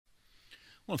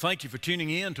Well, thank you for tuning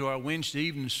in to our Wednesday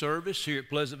evening service here at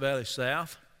Pleasant Valley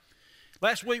South.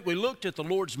 Last week we looked at the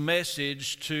Lord's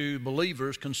message to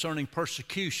believers concerning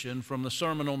persecution from the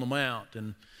Sermon on the Mount,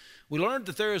 and we learned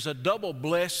that there is a double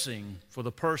blessing for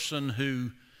the person who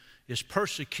is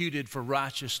persecuted for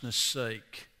righteousness'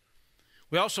 sake.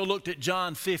 We also looked at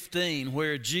John 15,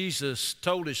 where Jesus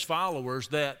told his followers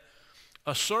that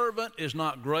a servant is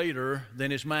not greater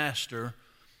than his master.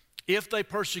 If they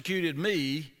persecuted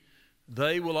me,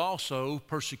 they will also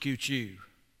persecute you.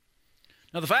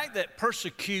 Now, the fact that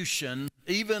persecution,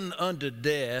 even unto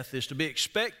death, is to be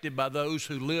expected by those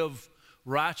who live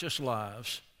righteous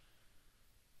lives,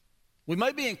 we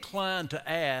may be inclined to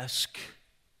ask,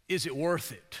 is it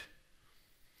worth it?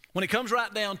 When it comes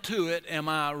right down to it, am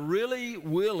I really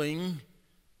willing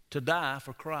to die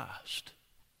for Christ?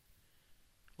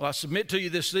 Well, I submit to you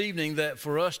this evening that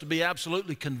for us to be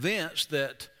absolutely convinced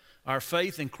that our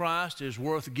faith in Christ is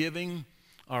worth giving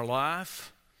our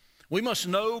life, we must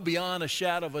know beyond a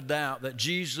shadow of a doubt that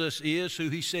Jesus is who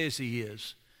he says he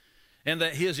is, and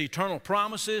that his eternal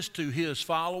promises to his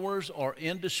followers are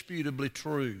indisputably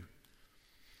true.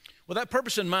 With that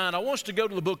purpose in mind, I want us to go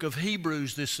to the book of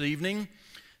Hebrews this evening,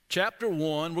 chapter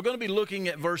 1. We're going to be looking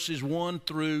at verses 1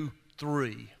 through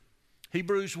 3.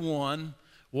 Hebrews 1,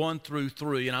 1 through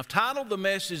 3. And I've titled the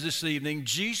message this evening,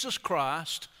 Jesus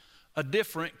Christ, a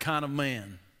Different Kind of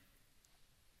Man.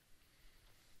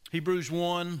 Hebrews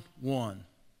 1, 1.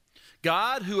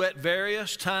 God, who at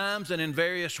various times and in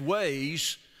various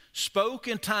ways spoke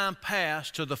in time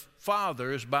past to the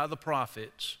fathers by the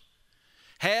prophets,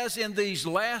 has in these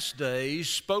last days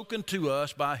spoken to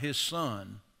us by his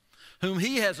Son, whom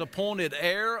he has appointed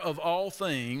heir of all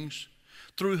things,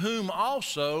 through whom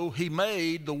also he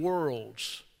made the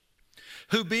worlds,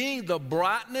 who being the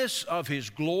brightness of his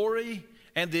glory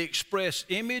and the express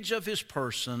image of his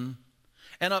person,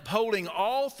 and upholding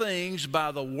all things by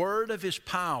the word of his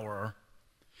power,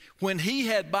 when he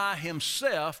had by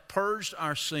himself purged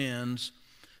our sins,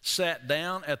 sat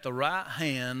down at the right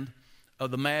hand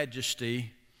of the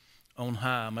majesty on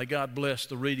high. May God bless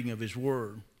the reading of his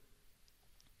word.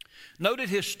 Noted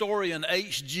historian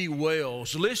H.G.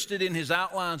 Wells listed in his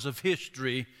outlines of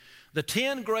history the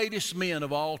 10 greatest men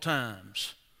of all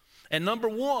times. And number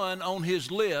 1 on his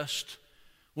list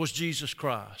was Jesus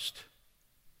Christ.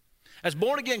 As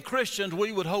born-again Christians,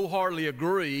 we would wholeheartedly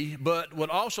agree, but would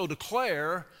also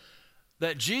declare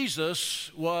that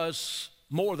Jesus was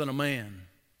more than a man.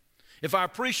 If our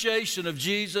appreciation of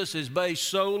Jesus is based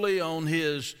solely on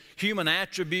his human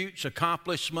attributes,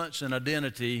 accomplishments, and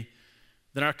identity,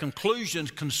 then our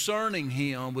conclusions concerning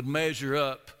him would measure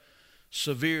up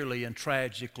severely and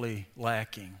tragically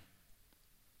lacking.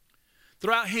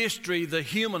 Throughout history, the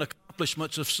human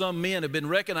accomplishments of some men have been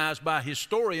recognized by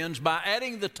historians by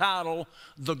adding the title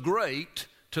the Great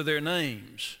to their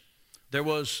names. There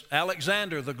was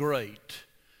Alexander the Great.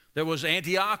 There was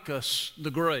Antiochus the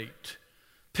Great.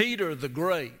 Peter the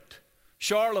Great.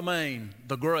 Charlemagne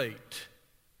the Great.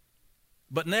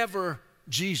 But never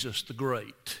Jesus the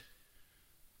Great.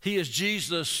 He is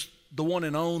Jesus, the one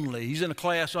and only. He's in a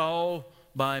class all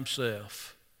by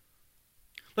himself.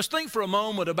 Let's think for a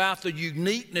moment about the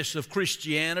uniqueness of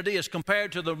Christianity as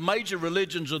compared to the major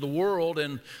religions of the world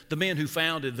and the men who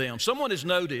founded them. Someone has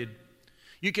noted,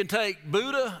 you can take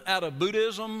Buddha out of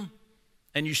Buddhism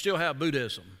and you still have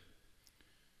Buddhism.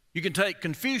 You can take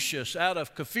Confucius out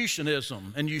of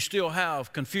Confucianism and you still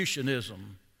have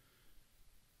Confucianism.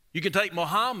 You can take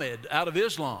Muhammad out of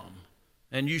Islam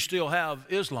and you still have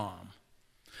Islam.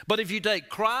 But if you take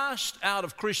Christ out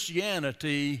of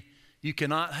Christianity, you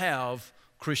cannot have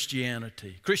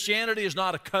Christianity. Christianity is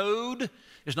not a code,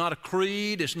 it's not a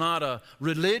creed, it's not a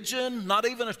religion, not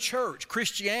even a church.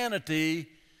 Christianity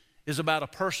is about a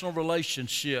personal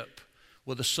relationship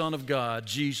with the Son of God,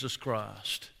 Jesus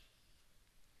Christ.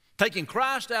 Taking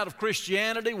Christ out of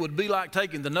Christianity would be like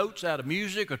taking the notes out of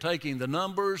music or taking the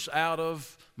numbers out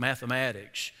of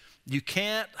mathematics. You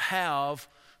can't have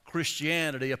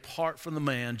Christianity apart from the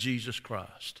man, Jesus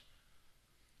Christ.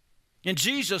 In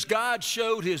Jesus, God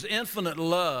showed his infinite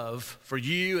love for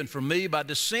you and for me by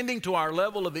descending to our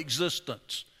level of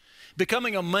existence,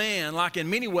 becoming a man like in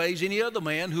many ways any other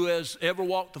man who has ever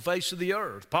walked the face of the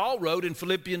earth. Paul wrote in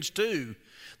Philippians 2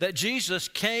 that Jesus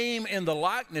came in the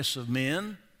likeness of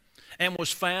men and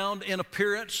was found in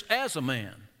appearance as a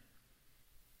man.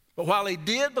 But while he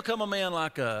did become a man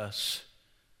like us,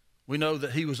 we know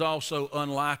that he was also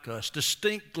unlike us,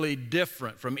 distinctly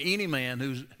different from any man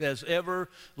who has ever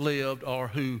lived or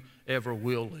who ever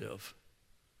will live.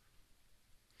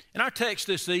 In our text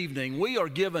this evening, we are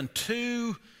given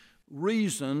 2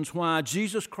 reasons why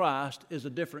Jesus Christ is a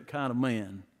different kind of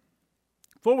man.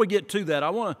 Before we get to that, I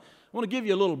want to give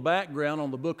you a little background on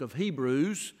the book of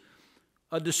Hebrews,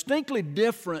 a distinctly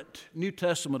different New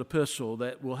Testament epistle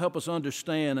that will help us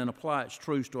understand and apply its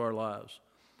truths to our lives.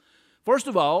 First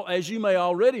of all, as you may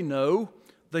already know,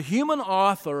 the human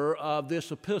author of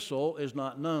this epistle is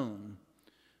not known.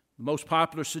 The most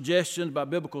popular suggestions by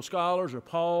biblical scholars are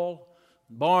Paul,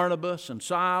 Barnabas, and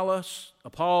Silas,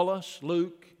 Apollos,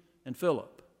 Luke, and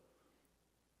Philip.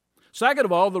 Second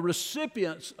of all, the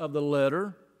recipients of the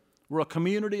letter were a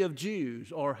community of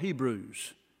Jews, or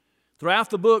Hebrews. Throughout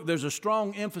the book, there's a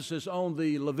strong emphasis on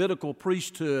the Levitical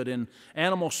priesthood and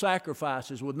animal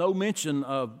sacrifices with no mention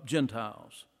of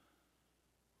Gentiles.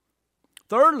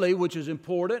 Thirdly, which is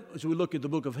important as we look at the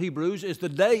book of Hebrews, is the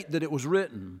date that it was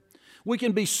written. We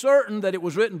can be certain that it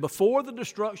was written before the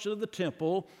destruction of the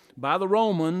temple by the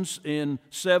Romans in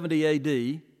 70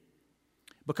 A.D.,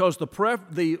 because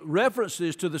the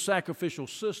references to the sacrificial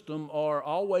system are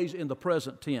always in the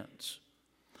present tense.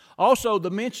 Also, the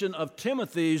mention of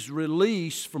Timothy's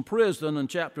release from prison in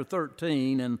chapter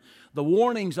 13 and the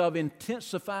warnings of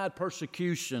intensified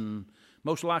persecution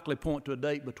most likely point to a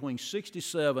date between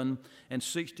 67 and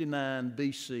 69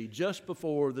 BC, just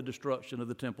before the destruction of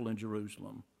the temple in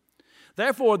Jerusalem.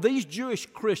 Therefore, these Jewish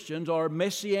Christians, or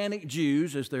Messianic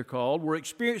Jews as they're called, were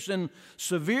experiencing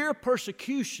severe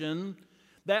persecution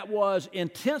that was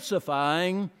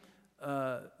intensifying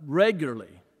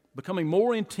regularly, becoming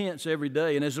more intense every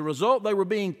day. And as a result, they were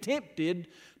being tempted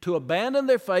to abandon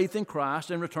their faith in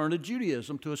Christ and return to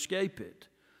Judaism to escape it,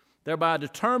 thereby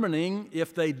determining,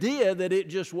 if they did, that it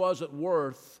just wasn't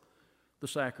worth the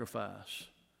sacrifice.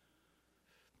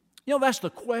 You know, that's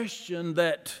the question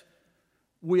that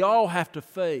we all have to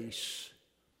face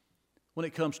when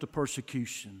it comes to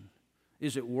persecution.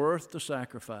 Is it worth the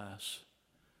sacrifice?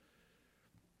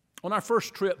 On our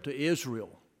first trip to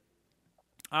Israel,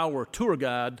 our tour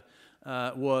guide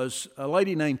was a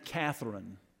lady named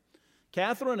Catherine.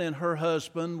 Catherine and her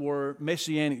husband were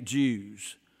Messianic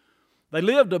Jews. They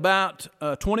lived about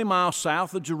 20 miles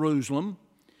south of Jerusalem.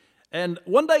 And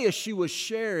one day as she was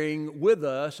sharing with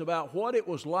us about what it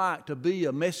was like to be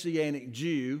a Messianic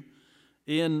Jew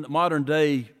in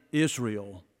modern-day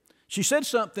Israel, she said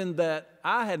something that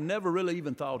I had never really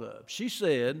even thought of. She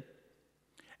said,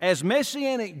 as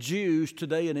Messianic Jews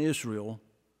today in Israel,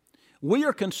 we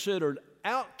are considered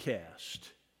outcast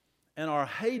and are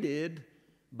hated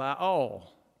by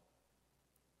all.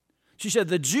 She said,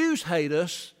 the Jews hate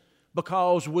us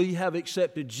because we have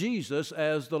accepted Jesus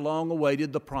as the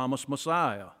long-awaited, the promised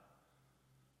Messiah.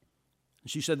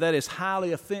 She said that is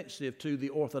highly offensive to the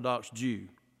Orthodox Jew.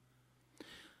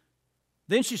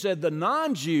 Then she said, the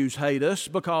non-Jews hate us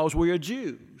because we are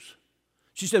Jews.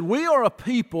 She said, we are a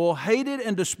people hated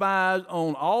and despised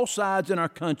on all sides in our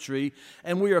country,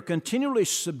 and we are continually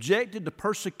subjected to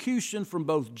persecution from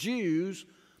both Jews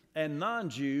and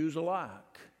non-Jews alike.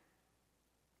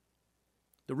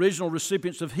 The original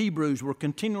recipients of Hebrews were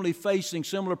continually facing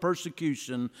similar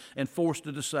persecution and forced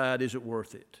to decide, is it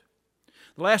worth it?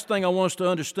 The last thing I want us to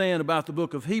understand about the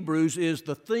book of Hebrews is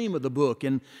the theme of the book,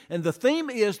 and the theme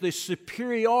is the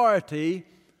superiority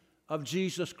of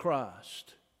Jesus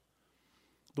Christ.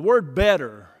 The word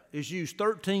better is used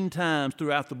 13 times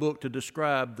throughout the book to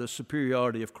describe the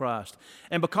superiority of Christ.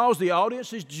 And because the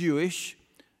audience is Jewish,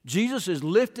 Jesus is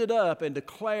lifted up and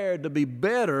declared to be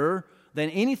better than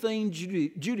anything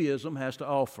Judaism has to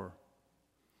offer.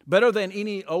 Better than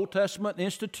any Old Testament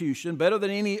institution, better than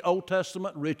any Old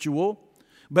Testament ritual,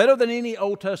 better than any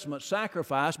Old Testament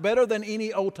sacrifice, better than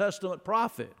any Old Testament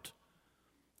prophet,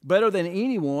 better than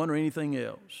anyone or anything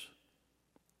else.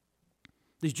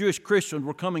 These Jewish Christians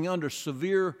were coming under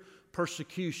severe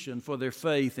persecution for their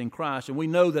faith in Christ. And we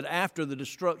know that after the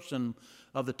destruction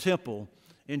of the temple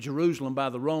in Jerusalem by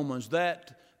the Romans,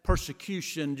 that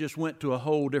persecution just went to a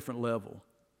whole different level.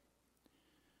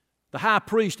 The high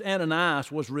priest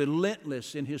Ananias was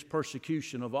relentless in his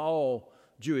persecution of all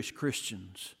Jewish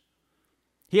Christians.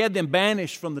 He had them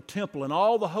banished from the temple and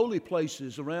all the holy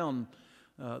places around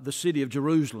the city of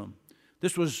Jerusalem.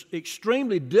 This was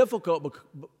extremely difficult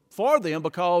for them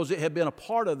because it had been a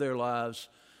part of their lives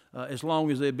as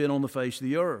long as they had been on the face of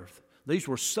the earth. These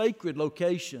were sacred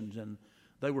locations, and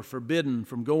they were forbidden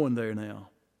from going there now.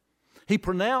 He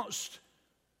pronounced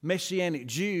Messianic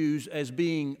Jews as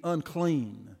being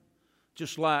unclean,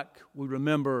 just like we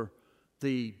remember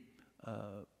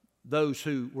those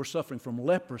who were suffering from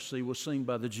leprosy was seen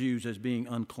by the Jews as being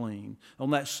unclean. On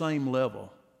that same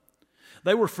level,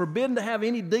 they were forbidden to have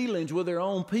any dealings with their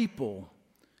own people,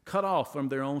 cut off from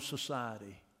their own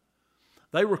society.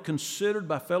 They were considered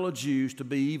by fellow Jews to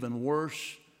be even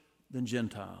worse than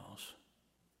Gentiles.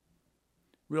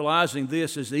 Realizing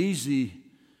this is easy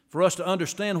for us to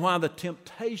understand why the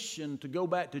temptation to go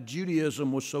back to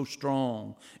Judaism was so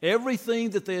strong. Everything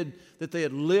that they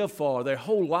had lived for, their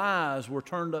whole lives were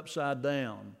turned upside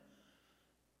down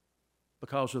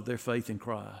because of their faith in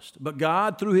Christ. But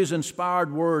God, through His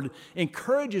inspired Word,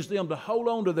 encourages them to hold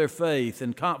on to their faith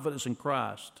and confidence in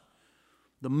Christ,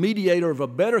 the mediator of a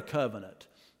better covenant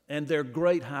and their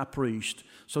great high priest.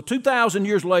 So 2,000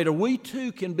 years later, we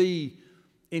too can be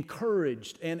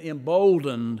encouraged and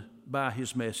emboldened by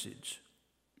His message.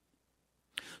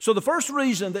 So the first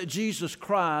reason that Jesus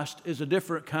Christ is a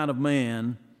different kind of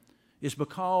man is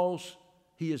because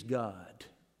He is God.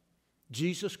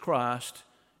 Jesus Christ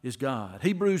is God.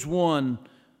 Hebrews 1,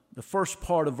 the first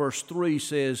part of verse 3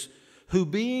 says, who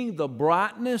being the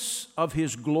brightness of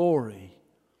His glory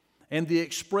and the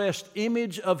expressed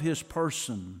image of His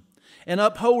person, and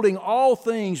upholding all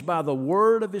things by the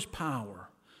word of His power.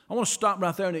 I want to stop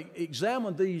right there and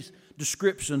examine these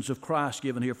descriptions of Christ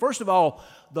given here. First of all,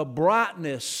 the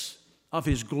brightness of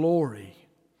His glory.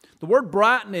 The word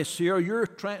brightness here, your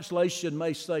translation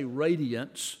may say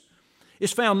radiance,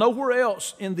 is found nowhere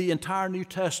else in the entire New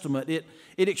Testament. It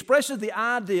expresses the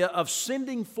idea of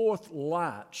sending forth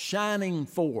light, shining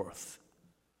forth.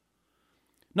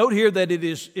 Note here that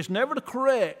it's never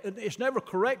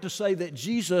correct to say that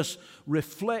Jesus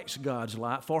reflects God's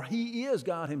light, for He is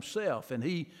God Himself, and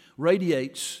He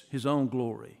radiates His own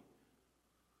glory.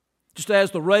 Just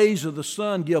as the rays of the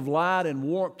sun give light and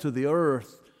warmth to the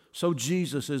earth, so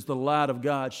Jesus is the light of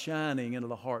God shining into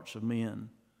the hearts of men.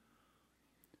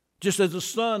 Just as the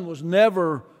sun was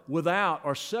never without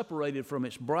or separated from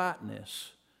its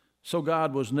brightness, so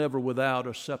God was never without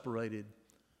or separated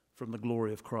from the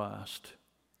glory of Christ.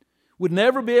 We'd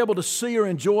never be able to see or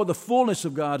enjoy the fullness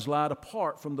of God's light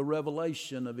apart from the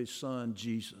revelation of His Son,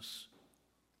 Jesus.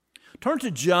 Turn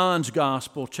to John's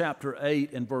Gospel, chapter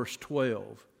 8 and verse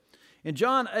 12. In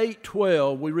John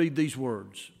 8:12, we read these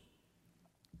words,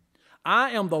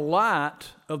 I am the light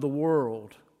of the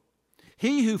world.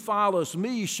 He who follows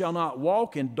me shall not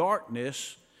walk in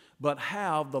darkness, but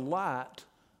have the light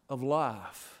of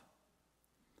life.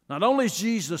 Not only is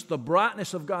Jesus the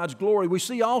brightness of God's glory, we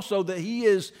see also that He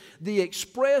is the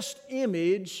expressed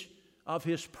image of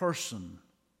His person.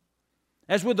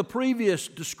 As with the previous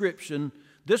description,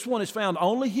 this one is found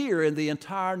only here in the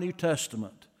entire New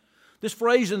Testament. This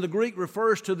phrase in the Greek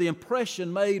refers to the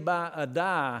impression made by a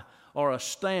die or a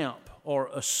stamp or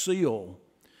a seal.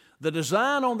 The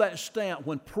design on that stamp,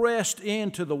 when pressed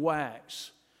into the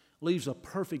wax, leaves a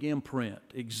perfect imprint,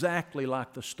 exactly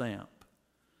like the stamp.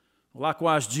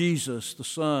 Likewise, Jesus, the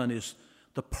Son, is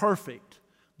the perfect,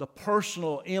 the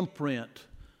personal imprint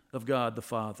of God the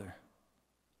Father.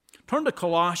 Turn to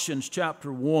Colossians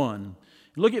chapter 1.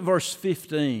 Look at verse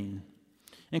 15.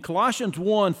 In Colossians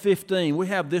 1:15, we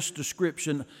have this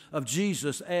description of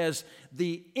Jesus as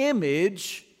the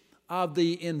image of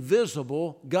the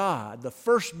invisible God, the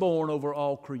firstborn over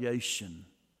all creation.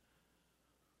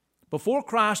 Before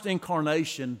Christ's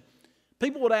incarnation,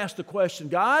 people would ask the question,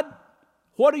 God,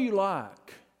 what are you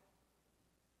like?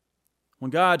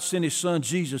 When God sent His Son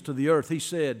Jesus to the earth, He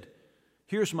said,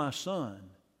 here's my Son,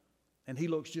 and He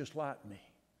looks just like me.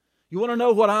 You want to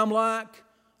know what I'm like?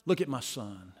 Look at my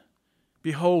Son.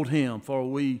 Behold Him, for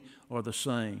we are the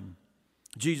same.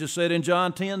 Jesus said in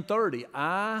John 10:30,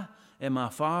 I and my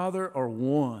Father are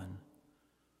one.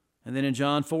 And then in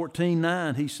John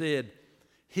 14:9, He said,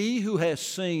 He who has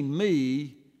seen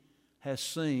me has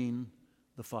seen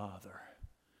the Father.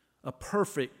 A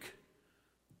perfect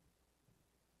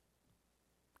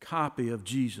copy of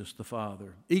Jesus the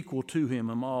Father, equal to Him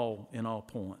in all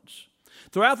points.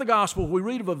 Throughout the Gospel, we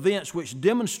read of events which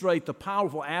demonstrate the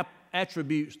powerful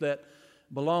attributes that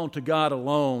belong to God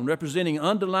alone, representing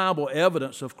undeniable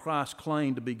evidence of Christ's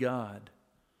claim to be God.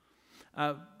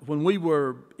 When we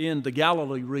were in the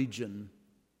Galilee region,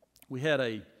 we had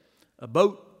a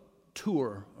boat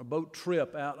tour, a boat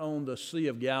trip out on the Sea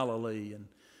of Galilee. And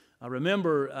I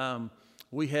remember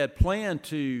we had planned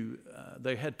to,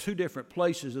 they had two different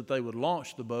places that they would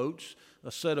launch the boats,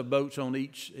 a set of boats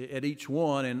at each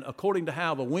one. And according to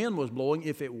how the wind was blowing,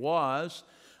 if it was,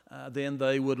 then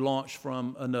they would launch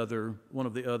from one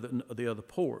of the other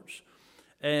ports.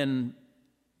 And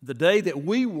the day that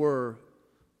we were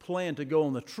planned to go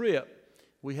on the trip,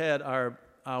 we had our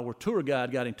tour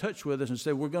guide got in touch with us and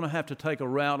said, we're going to have to take a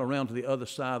route around to the other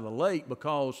side of the lake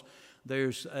because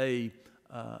there's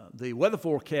the weather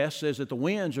forecast says that the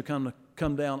winds are going to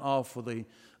come down off of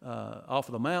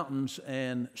the mountains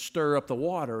and stir up the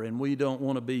water, and we don't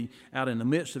want to be out in the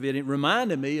midst of it. It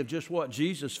reminded me of just what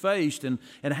Jesus faced and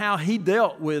how He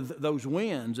dealt with those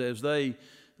winds as they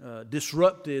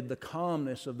disrupted the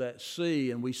calmness of that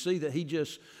sea. And we see that he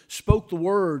just spoke the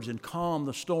words and calmed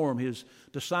the storm. His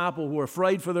disciples were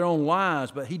afraid for their own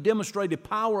lives, but he demonstrated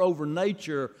power over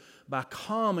nature by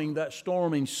calming that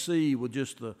storming sea with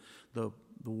just the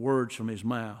words from his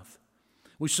mouth.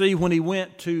 We see when he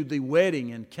went to the wedding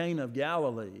in Cana of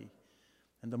Galilee,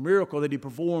 and the miracle that he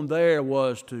performed there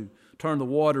was to turn the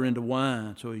water into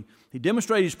wine. So he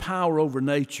demonstrated his power over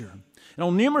nature. And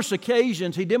on numerous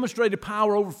occasions, he demonstrated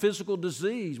power over physical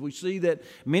disease. We see that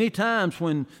many times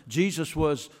when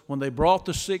they brought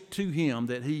the sick to him,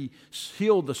 that he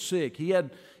healed the sick. He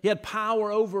had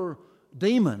power over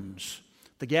demons.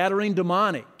 The Gadarene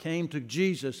demonic came to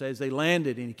Jesus as they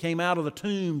landed, and he came out of the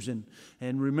tombs. And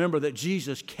remember that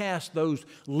Jesus cast those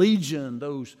legion,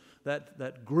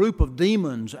 that group of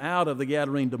demons out of the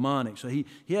Gadarene demonic. So he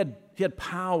had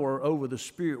power over the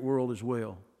spirit world as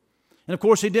well. And of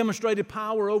course, he demonstrated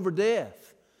power over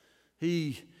death.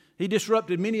 He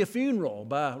disrupted many a funeral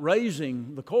by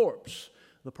raising the corpse,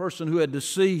 the person who had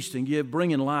deceased, and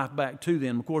bringing life back to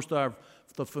them. Of course,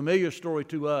 the familiar story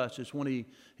to us is when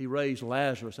he raised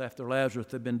Lazarus after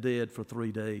Lazarus had been dead for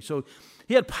 3 days. So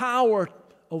he had power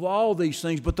over all these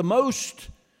things, but the most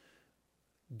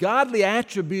godly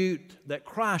attribute that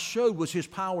Christ showed was his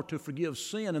power to forgive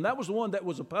sin. And that was the one that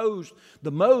was opposed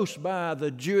the most by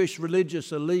the Jewish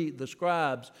religious elite, the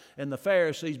scribes and the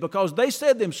Pharisees, because they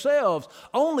said themselves,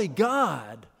 only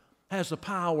God has the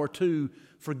power to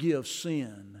forgive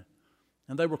sin.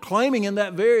 And they were claiming in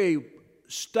that very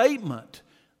statement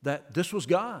that this was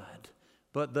God,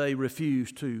 but they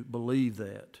refused to believe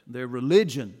that. Their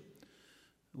religion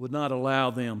would not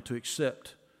allow them to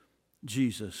accept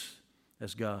Jesus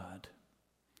as God.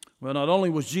 Well, not only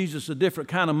was Jesus a different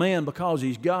kind of man because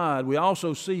he's God, we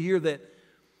also see here that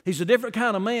he's a different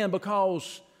kind of man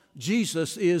because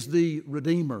Jesus is the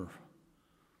Redeemer.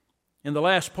 In the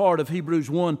last part of Hebrews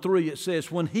 1:3, it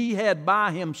says, when he had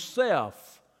by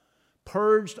himself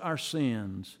purged our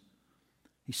sins,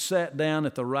 he sat down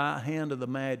at the right hand of the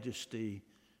Majesty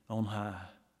on high.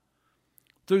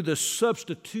 Through the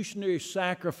substitutionary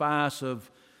sacrifice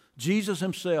of Jesus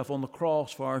himself on the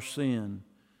cross for our sin,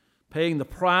 paying the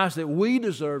price that we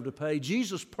deserve to pay,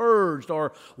 Jesus purged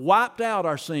or wiped out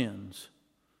our sins.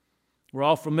 We're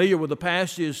all familiar with the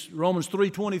passage, Romans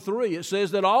 3:23. It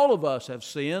says that all of us have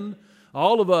sinned.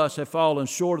 All of us have fallen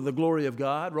short of the glory of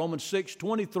God. Romans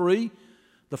 6:23,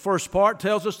 the first part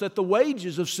tells us that the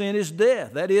wages of sin is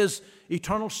death. That is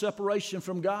eternal separation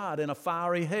from God in a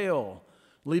fiery hell,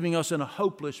 leaving us in a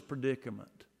hopeless predicament.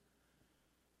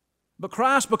 But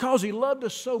Christ, because he loved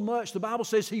us so much, the Bible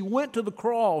says he went to the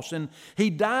cross and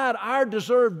he died our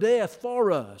deserved death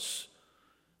for us,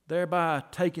 thereby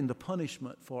taking the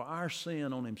punishment for our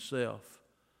sin on himself.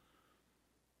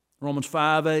 Romans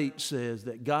 5:8 says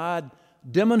that God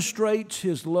demonstrates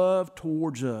his love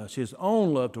towards us, his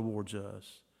own love towards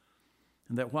us,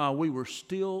 and that while we were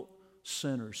still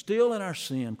sinners, still in our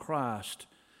sin, Christ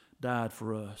died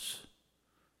for us.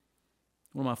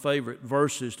 One of my favorite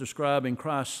verses describing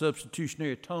Christ's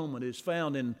substitutionary atonement is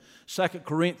found in 2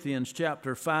 Corinthians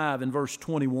chapter 5 and verse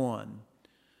 21.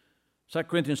 2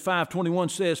 Corinthians 5:21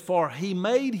 says, for he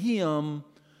made him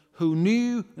who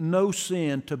knew no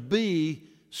sin to be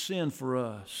sin for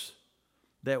us,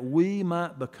 that we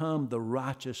might become the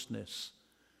righteousness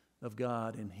of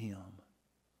God in him.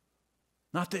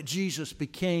 Not that Jesus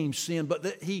became sin, but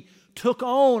that he took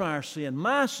on our sin,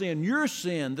 my sin, your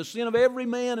sin, the sin of every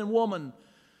man and woman,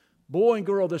 boy and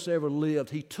girl that's ever lived.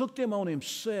 He took them on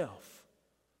himself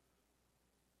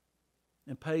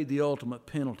and paid the ultimate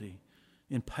penalty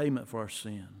in payment for our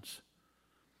sins.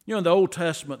 You know, in the Old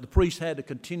Testament, the priest had to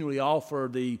continually offer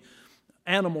the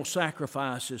animal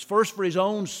sacrifices, first for his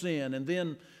own sin and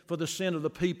then for the sin of the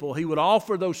people. He would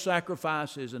offer those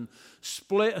sacrifices and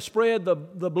spread the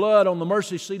blood on the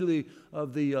mercy seat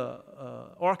of the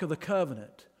Ark of the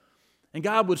Covenant. And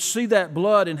God would see that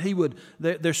blood, and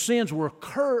their sins were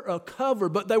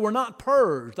covered, but they were not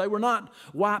purged. They were not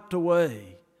wiped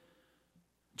away.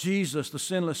 Jesus, the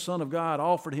sinless Son of God,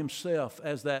 offered himself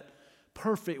as that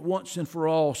perfect once and for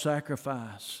all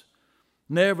sacrifice,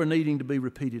 never needing to be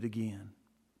repeated again.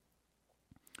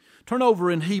 Turn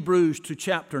over in Hebrews to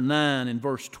chapter 9 and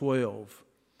verse 12.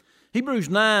 Hebrews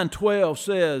 9:12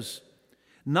 says,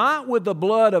 not with the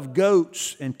blood of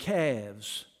goats and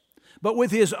calves, but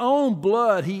with his own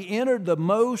blood he entered the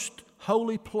most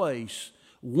holy place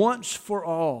once for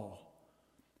all,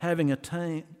 having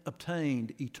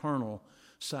obtained eternal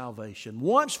salvation.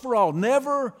 Once for all,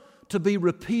 never to be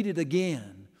repeated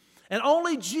again. And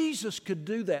only Jesus could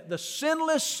do that. The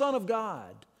sinless Son of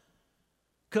God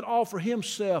could offer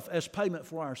Himself as payment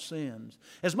for our sins.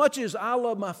 As much as I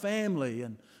love my family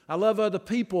and I love other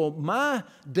people, my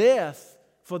death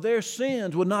for their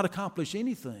sins would not accomplish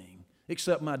anything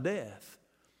except my death.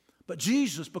 But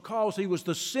Jesus, because He was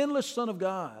the sinless Son of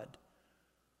God,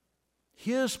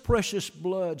 His precious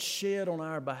blood shed on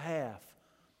our behalf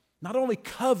not only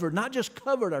not just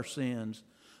covered our sins,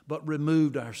 but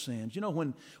removed our sins. You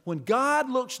know, when God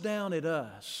looks down at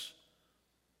us,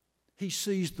 He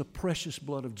sees the precious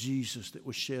blood of Jesus that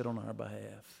was shed on our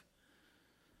behalf.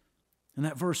 And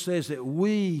that verse says that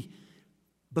we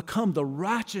become the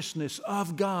righteousness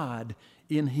of God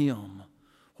in Him.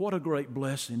 What a great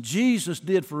blessing. Jesus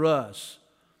did for us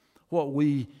what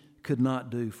we could not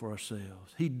do for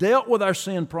ourselves. He dealt with our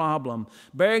sin problem,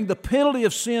 bearing the penalty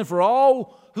of sin for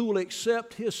all who will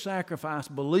accept His sacrifice,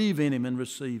 believe in Him, and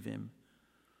receive Him.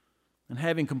 And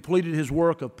having completed His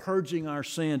work of purging our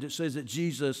sins, it says that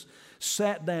Jesus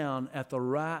sat down at the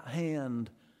right hand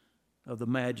of the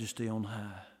Majesty on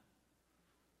high.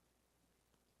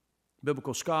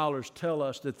 Biblical scholars tell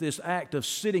us that this act of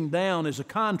sitting down is a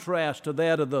contrast to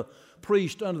that of the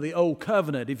priest under the Old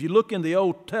Covenant. If you look in the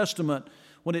Old Testament,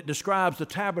 when it describes the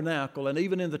tabernacle and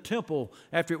even in the temple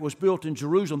after it was built in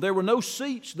Jerusalem, there were no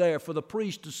seats there for the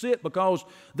priest to sit because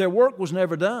their work was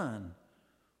never done.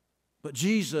 But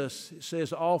Jesus, it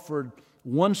says, offered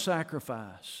one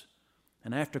sacrifice.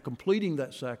 And after completing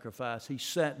that sacrifice, He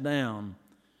sat down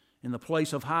in the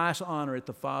place of highest honor at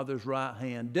the Father's right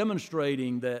hand,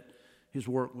 demonstrating that His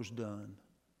work was done.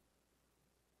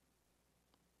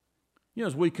 You know,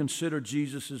 as we consider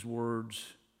Jesus' words,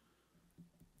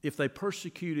 if they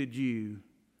persecuted you,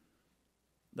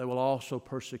 they will also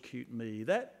persecute me.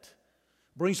 That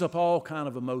brings up all kind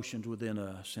of emotions within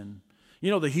us. And,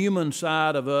 you know, the human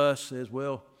side of us says,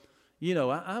 well, you know,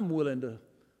 I'm willing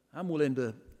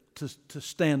to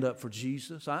stand up for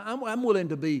Jesus. I'm willing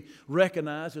to be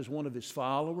recognized as one of His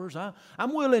followers.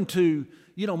 I'm willing to,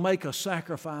 you know, make a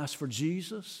sacrifice for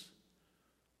Jesus.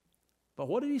 But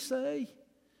what did He say?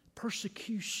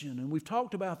 Persecution. And we've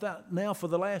talked about that now for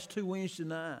the last 2 Wednesday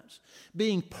nights.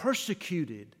 Being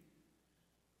persecuted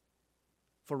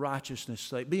for righteousness'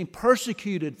 sake. Being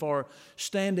persecuted for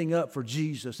standing up for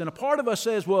Jesus. And a part of us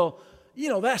says, well, you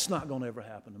know, that's not going to ever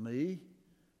happen to me.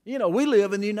 You know, we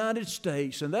live in the United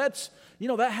States, and that's, you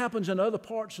know, that happens in other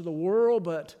parts of the world,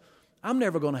 but I'm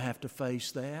never going to have to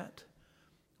face that.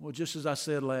 Well, just as I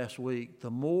said last week,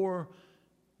 the more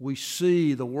we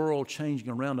see the world changing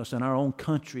around us and our own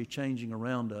country changing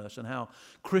around us and how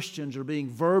Christians are being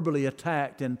verbally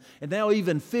attacked and now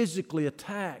even physically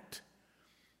attacked.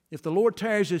 If the Lord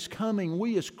tarries His coming,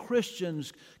 we as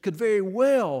Christians could very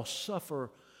well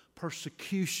suffer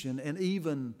persecution and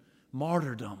even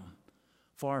martyrdom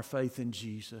for our faith in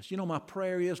Jesus. You know, my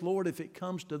prayer is, Lord, if it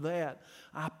comes to that,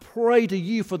 I pray to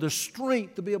You for the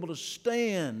strength to be able to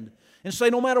stand and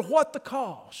say, no matter what the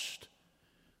cost,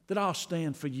 that I'll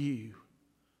stand for You.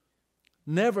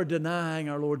 Never denying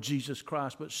our Lord Jesus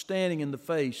Christ, but standing in the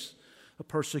face of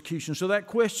persecution. So that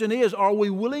question is, are we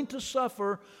willing to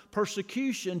suffer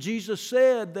persecution? Jesus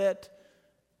said that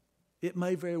it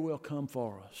may very well come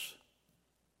for us.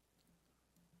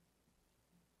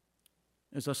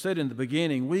 As I said in the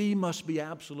beginning, we must be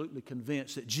absolutely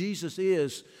convinced that Jesus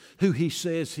is who He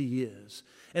says He is.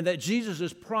 And that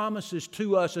Jesus' promises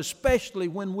to us, especially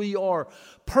when we are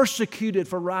persecuted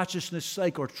for righteousness'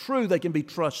 sake, are true, they can be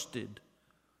trusted.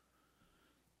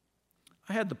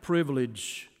 I had the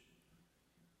privilege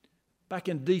back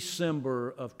in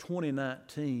December of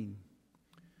 2019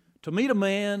 to meet a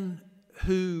man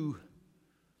who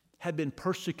had been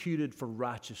persecuted for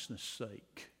righteousness'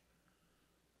 sake.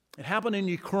 It happened in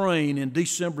Ukraine in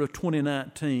December of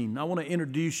 2019. I want to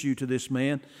introduce you to this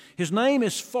man. His name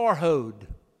is Farhod.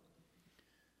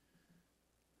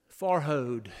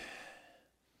 Farhod.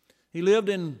 He lived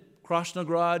in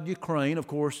Krasnograd, Ukraine. Of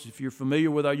course, if you're familiar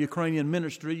with our Ukrainian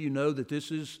ministry, you know that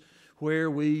this is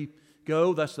where we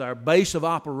go. That's our base of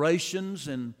operations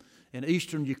in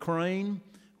eastern Ukraine,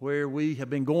 where we have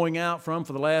been going out from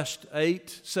for the last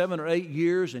 7 or 8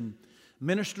 years and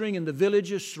ministering in the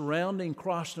villages surrounding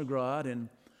Krasnograd. And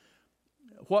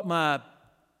what my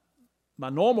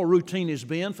normal routine has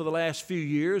been for the last few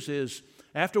years is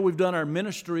after we've done our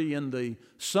ministry in the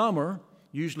summer,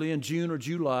 usually in June or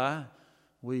July,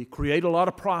 we create a lot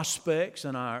of prospects,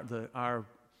 and our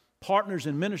partners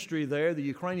in ministry there, the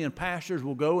Ukrainian pastors,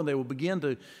 will go and they will begin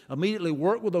to immediately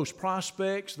work with those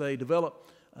prospects. They develop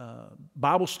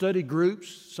Bible study groups.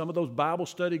 Some of those Bible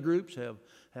study groups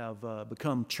have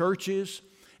become churches.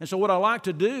 And so what I like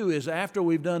to do is after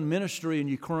we've done ministry in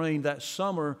Ukraine that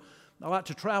summer, I like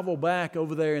to travel back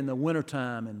over there in the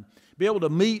wintertime and be able to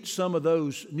meet some of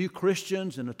those new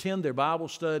Christians and attend their Bible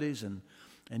studies and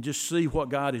just see what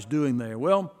God is doing there.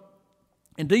 Well,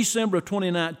 in December of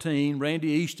 2019, Randy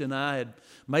East and I had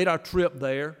made our trip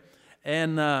there,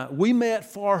 and we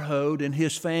met Farhod and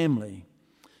his family.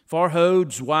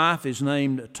 Farhod's wife is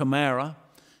named Tamara,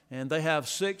 and they have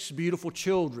 6 beautiful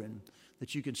children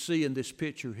that you can see in this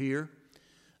picture here.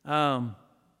 They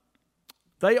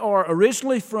are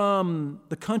originally from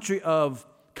the country of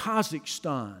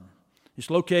Kazakhstan. It's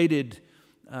located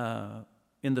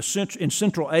in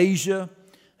Central Asia,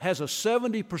 has a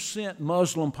 70%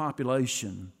 Muslim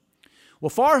population. Well,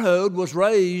 Farhod was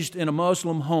raised in a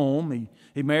Muslim home.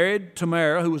 He married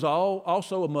Tamara, who was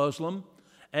also a Muslim,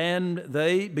 and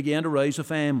they began to raise a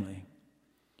family.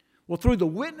 Well, through the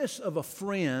witness of a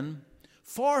friend,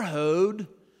 Farhod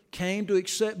came to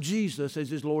accept Jesus as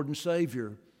his Lord and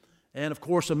Savior. And, of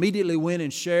course, immediately went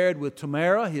and shared with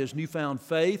Tamara his newfound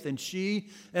faith, and she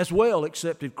as well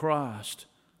accepted Christ.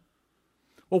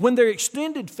 Well, when their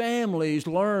extended families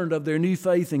learned of their new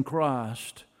faith in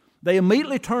Christ, they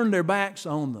immediately turned their backs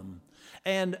on them.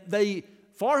 And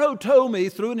Farhod told me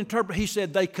through an interpreter, he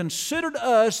said, they considered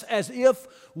us as if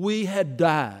we had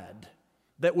died,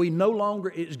 that we no longer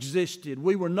existed.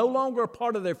 We were no longer a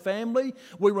part of their family.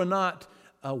 We were not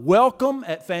welcome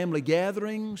at family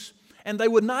gatherings. And they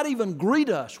would not even greet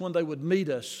us when they would meet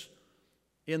us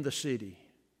in the city.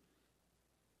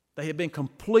 They had been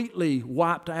completely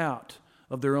wiped out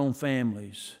of their own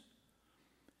families.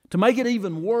 To make it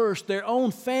even worse, their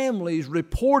own families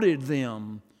reported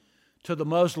them to the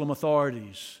Muslim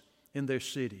authorities in their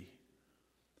city.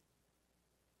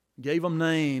 Gave them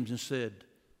names and said,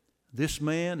 this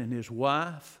man and his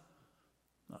wife,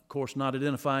 of course not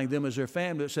identifying them as their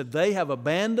family, but said they have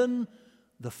abandoned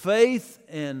the faith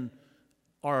and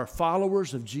are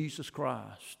followers of Jesus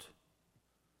Christ.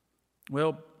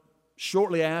 Well,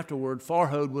 shortly afterward,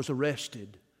 Farhod was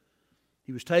arrested.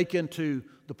 He was taken to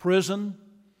the prison.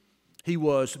 He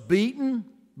was beaten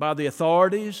by the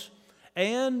authorities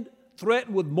and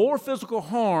threatened with more physical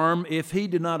harm if he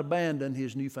did not abandon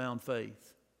his newfound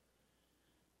faith.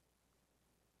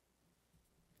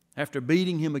 After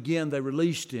beating him again, they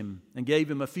released him and gave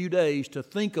him a few days to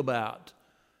think about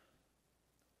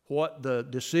what the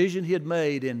decision he had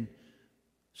made, and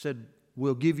said,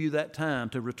 we'll give you that time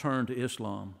to return to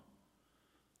Islam.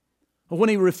 But when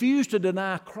he refused to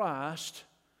deny Christ,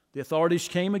 the authorities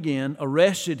came again,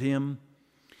 arrested him,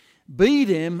 beat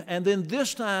him, and then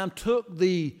this time took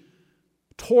the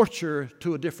torture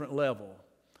to a different level.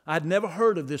 I'd never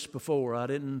heard of this before. I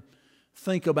didn't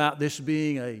think about this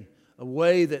being a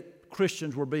way that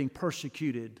Christians were being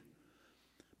persecuted.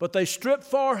 But they stripped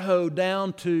Farhod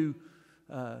down to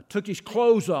took his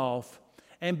clothes off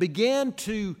and began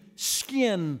to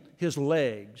skin his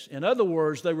legs. In other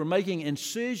words, they were making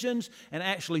incisions and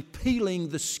actually peeling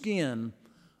the skin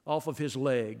off of his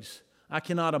legs. I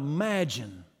cannot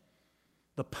imagine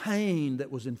the pain that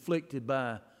was inflicted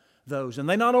by those. And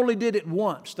they not only did it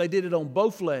once, they did it on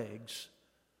both legs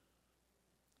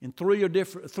in three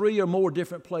or more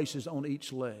different places on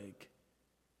each leg.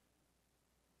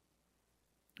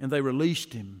 And they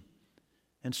released him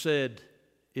and said,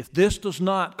 if this does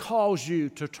not cause you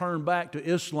to turn back to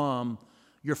Islam,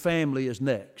 your family is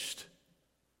next.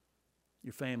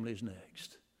 Your family is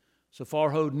next. So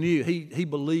Farhod knew, he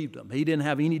believed them. He didn't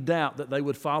have any doubt that they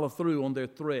would follow through on their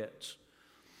threats.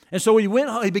 And so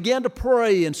he began to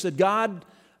pray and said, God,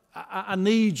 I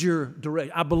need your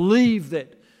direction. I believe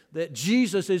that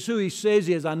Jesus is who he says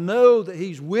he is. I know that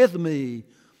he's with me.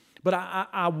 But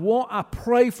I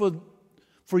pray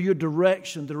for your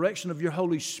direction, the direction of your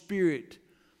Holy Spirit,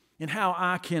 and how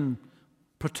I can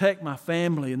protect my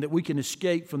family and that we can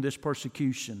escape from this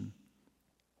persecution.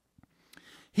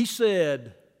 He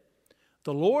said,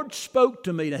 the Lord spoke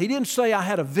to me. Now, he didn't say I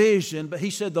had a vision, but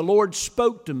he said the Lord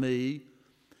spoke to me.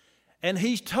 And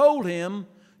he told him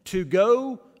to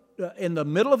go in the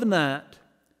middle of the night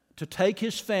to take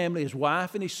his family, his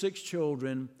wife and his 6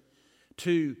 children,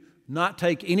 to not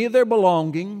take any of their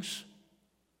belongings,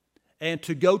 and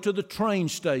to go to the train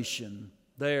station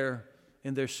there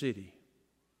in their city.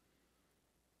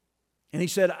 And he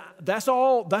said, that's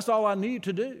all I need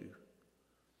to do.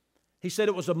 He said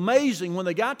it was amazing when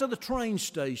they got to the train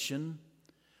station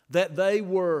that they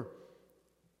were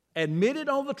admitted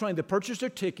on the train. They purchased their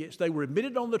tickets. They were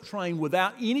admitted on the train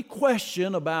without any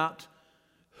question about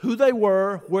who they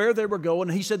were, where they were going.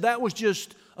 And he said that was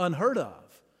just unheard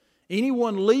of.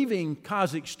 Anyone leaving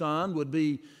Kazakhstan would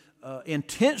be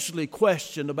intensely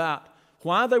questioned about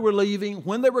why they were leaving,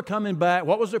 when they were coming back,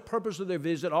 what was the purpose of their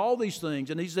visit, all these things.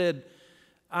 And he said,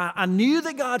 I knew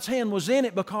that God's hand was in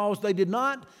it because they did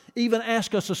not even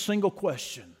ask us a single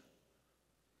question.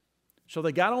 So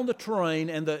they got on the train,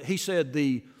 and he said,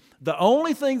 the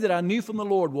only thing that I knew from the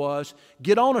Lord was,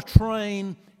 get on a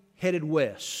train headed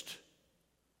west.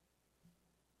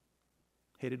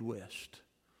 Headed west.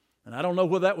 And I don't know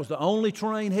whether that was the only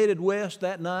train headed west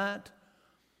that night,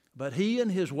 but he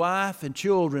and his wife and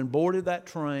children boarded that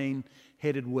train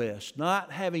headed west,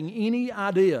 not having any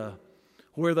idea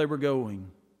where they were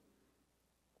going.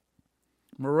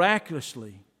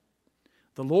 Miraculously,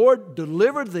 the Lord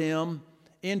delivered them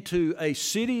into the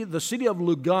city of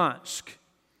Lugansk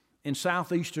in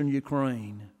southeastern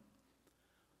Ukraine.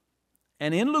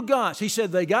 And in Lugansk, he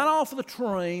said they got off the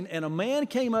train and a man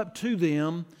came up to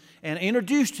them and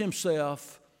introduced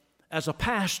himself as a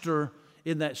pastor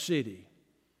in that city.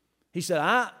 He said,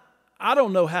 I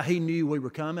don't know how he knew we were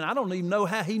coming. I don't even know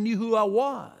how he knew who I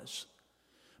was.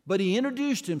 But he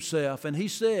introduced himself and he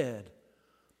said,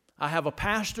 I have a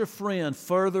pastor friend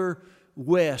further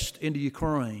west into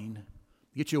Ukraine,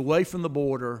 get you away from the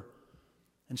border,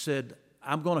 and said,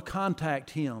 I'm going to contact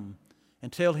him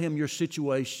and tell him your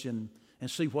situation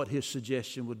and see what his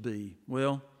suggestion would be.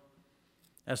 Well,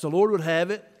 as the Lord would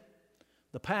have it,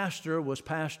 the pastor was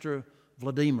Pastor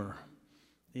Vladimir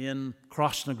in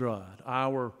Krasnograd,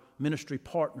 our ministry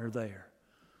partner there.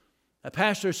 The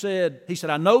pastor said,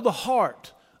 I know the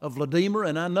heart of Vladimir,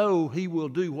 and I know he will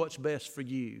do what's best for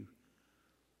you.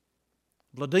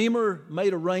 Vladimir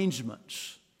made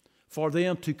arrangements for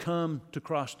them to come to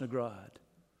Krasnograd.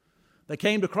 They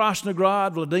came to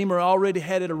Krasnograd. Vladimir already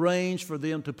had it arranged for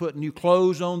them to put new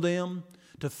clothes on them,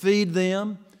 to feed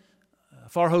them.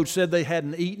 Farhod said they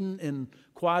hadn't eaten in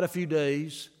quite a few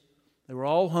days. They were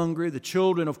all hungry. The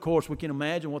children, of course, we can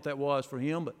imagine what that was for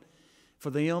him, but for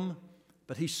them.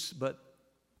 But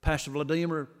Pastor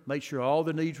Vladimir made sure all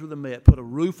their needs were met, put a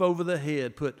roof over their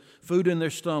head, put food in their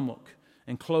stomach,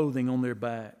 and clothing on their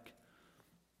back.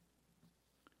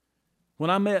 When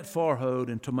I met Farhod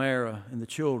and Tamara and the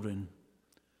children,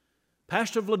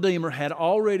 Pastor Vladimir had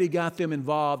already got them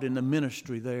involved in the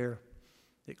ministry there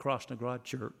at Krasnograd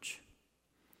Church.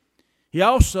 He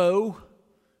also,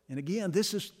 and again,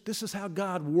 this is how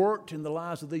God worked in the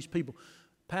lives of these people.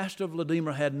 Pastor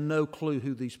Vladimir had no clue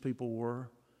who these people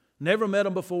were. Never met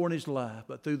them before in his life,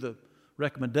 but through the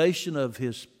recommendation of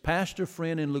his pastor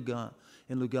friend in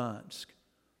Lugansk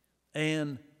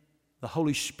and the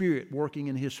Holy Spirit working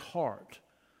in his heart,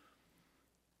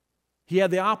 he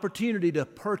had the opportunity to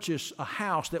purchase a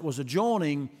house that was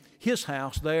adjoining his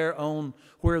house there on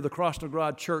where the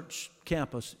Krasnograd Church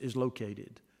campus is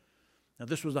located. Now,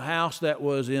 this was a house that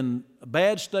was in a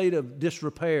bad state of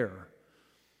disrepair.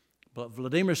 But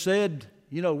Vladimir said,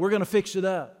 we're going to fix it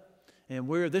up. And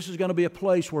this is going to be a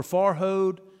place where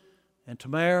Farhod and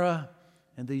Tamara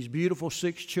and these beautiful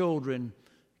 6 children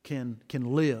can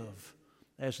live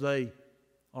as they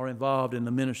are involved in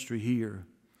the ministry here.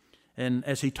 And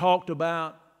as he talked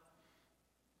about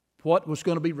what was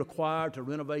going to be required to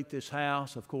renovate this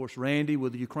house, of course, Randy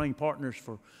with the Ukraine Partners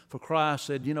for Christ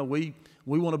said, we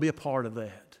want to be a part of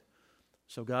that.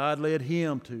 So God led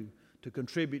him to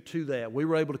contribute to that. We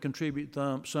were able to contribute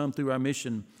some through our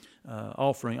mission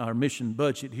offering, our mission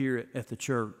budget here at the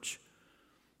church.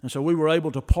 And so we were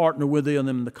able to partner with them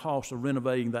in the cost of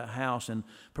renovating that house and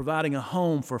providing a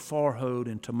home for Farhod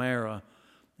and Tamara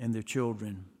and their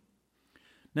children.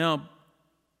 Now,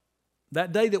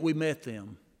 that day that we met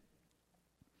them,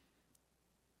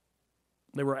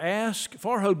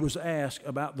 Farhod was asked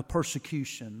about the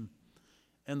persecution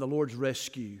and the Lord's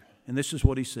rescue. And this is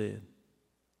what he said.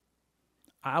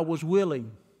 I was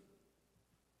willing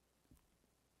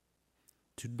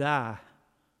to die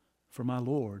for my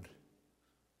Lord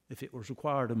if it was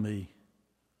required of me.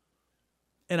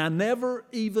 And I never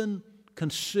even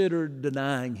considered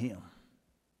denying him.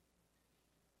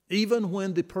 Even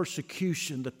when the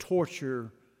persecution, the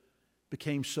torture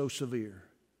became so severe,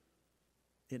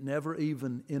 it never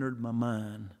even entered my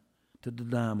mind to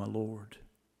deny my Lord.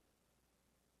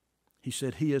 He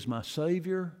said, He is my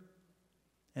Savior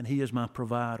and He is my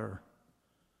provider.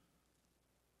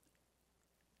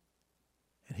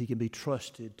 And He can be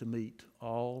trusted to meet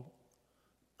all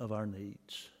of our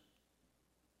needs.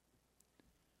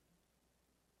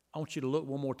 I want you to look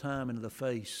one more time into the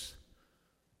face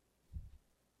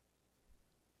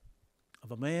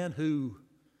of a man who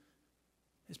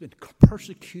has been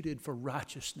persecuted for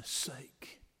righteousness'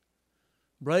 sake,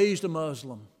 raised a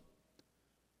Muslim,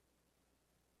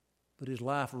 but his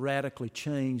life radically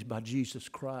changed by Jesus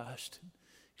Christ,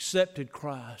 accepted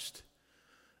Christ,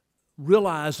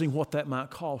 realizing what that might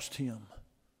cost him.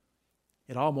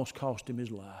 It almost cost him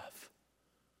his life.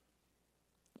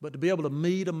 But to be able to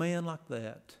meet a man like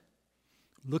that,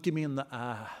 look him in the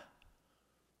eye,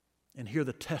 and hear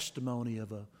the testimony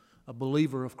of a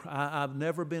believer of Christ. I've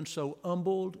never been so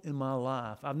humbled in my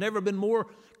life. I've never been more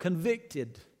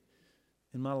convicted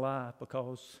in my life,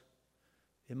 because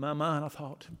in my mind I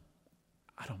thought,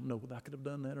 I don't know whether I could have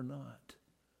done that or not.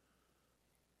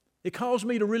 It caused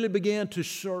me to really begin to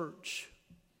search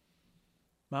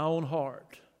my own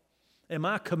heart and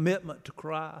my commitment to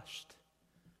Christ.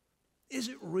 Is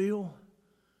it real?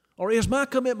 Or is my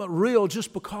commitment real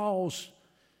just because,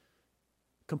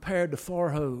 compared to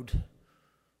Farhod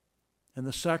and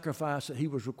the sacrifice that he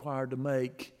was required to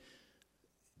make,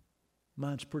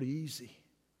 mine's pretty easy?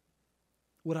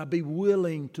 Would I be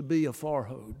willing to be a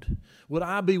Farhod? Would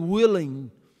I be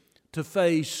willing to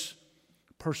face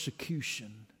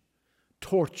persecution,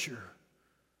 torture,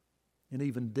 and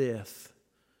even death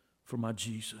for my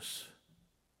Jesus?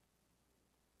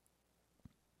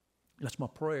 That's my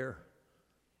prayer.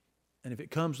 And if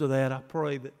it comes to that, I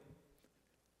pray that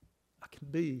I can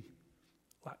be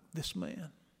like this man.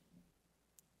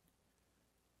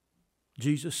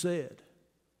 Jesus said,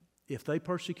 if they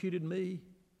persecuted me,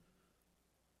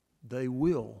 they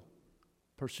will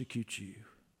persecute you.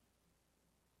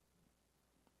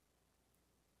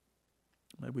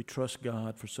 May we trust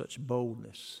God for such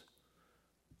boldness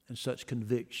and such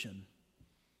conviction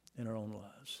in our own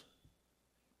lives.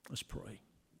 Let's pray.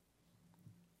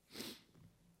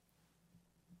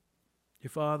 Dear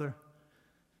Father,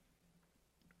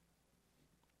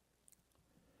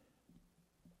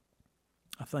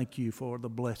 I thank you for the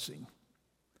blessing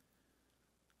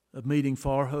of meeting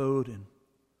Farhod and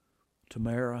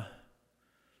Tamara,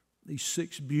 these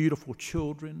 6 beautiful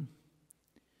children.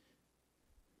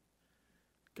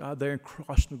 God, there in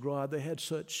Krasnograd, they had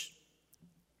such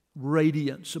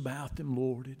radiance about them,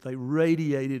 Lord. They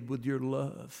radiated with your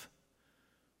love.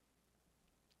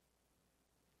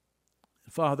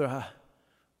 And Father,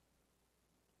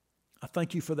 I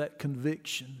thank you for that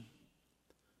conviction.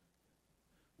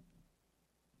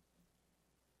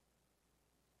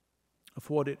 Of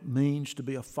what it means to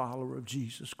be a follower of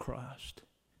Jesus Christ,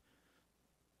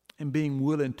 and being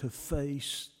willing to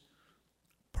face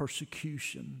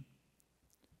persecution,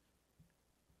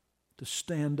 to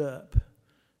stand up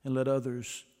and let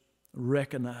others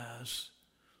recognize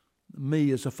me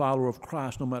as a follower of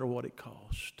Christ, no matter what it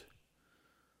cost.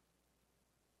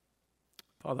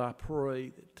 Father, I pray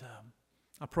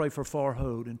for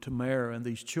Farhod and Tamara and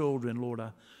these children, Lord.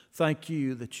 I thank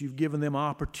you that you've given them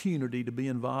opportunity to be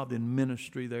involved in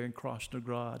ministry there in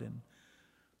Krasnograd.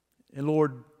 And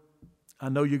Lord, I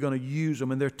know you're going to use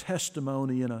them and their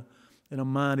testimony in a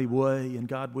mighty way. And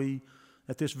God,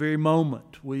 at this very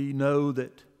moment, we know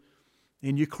that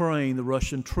in Ukraine, the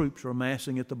Russian troops are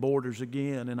amassing at the borders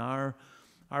again. And our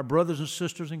brothers and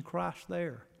sisters in Christ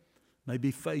there may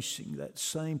be facing that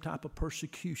same type of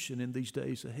persecution in these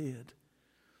days ahead.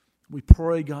 We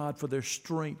pray, God, for their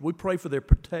strength. We pray for their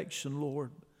protection,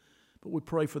 Lord. But we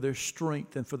pray for their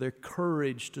strength and for their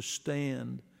courage to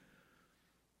stand.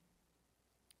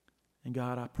 And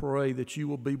God, I pray that you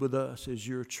will be with us as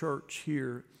your church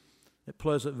here at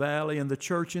Pleasant Valley and the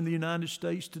church in the United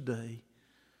States today.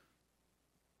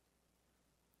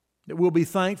 That we'll be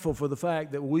thankful for the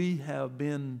fact that we have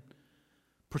been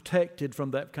protected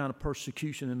from that kind of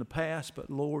persecution in the past, but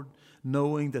Lord,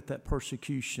 knowing that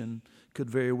persecution could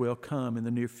very well come in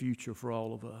the near future for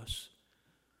all of us.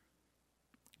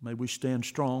 May we stand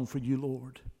strong for you,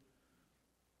 Lord.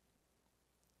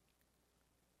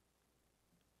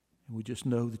 And we just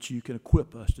know that you can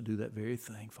equip us to do that very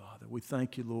thing, Father. We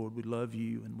thank you, Lord. We love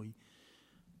you, and we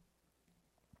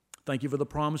thank you for the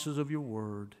promises of your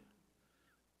word.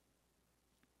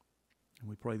 And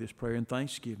we pray this prayer in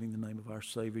thanksgiving in the name of our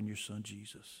Savior and your Son,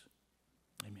 Jesus.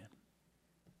 Amen.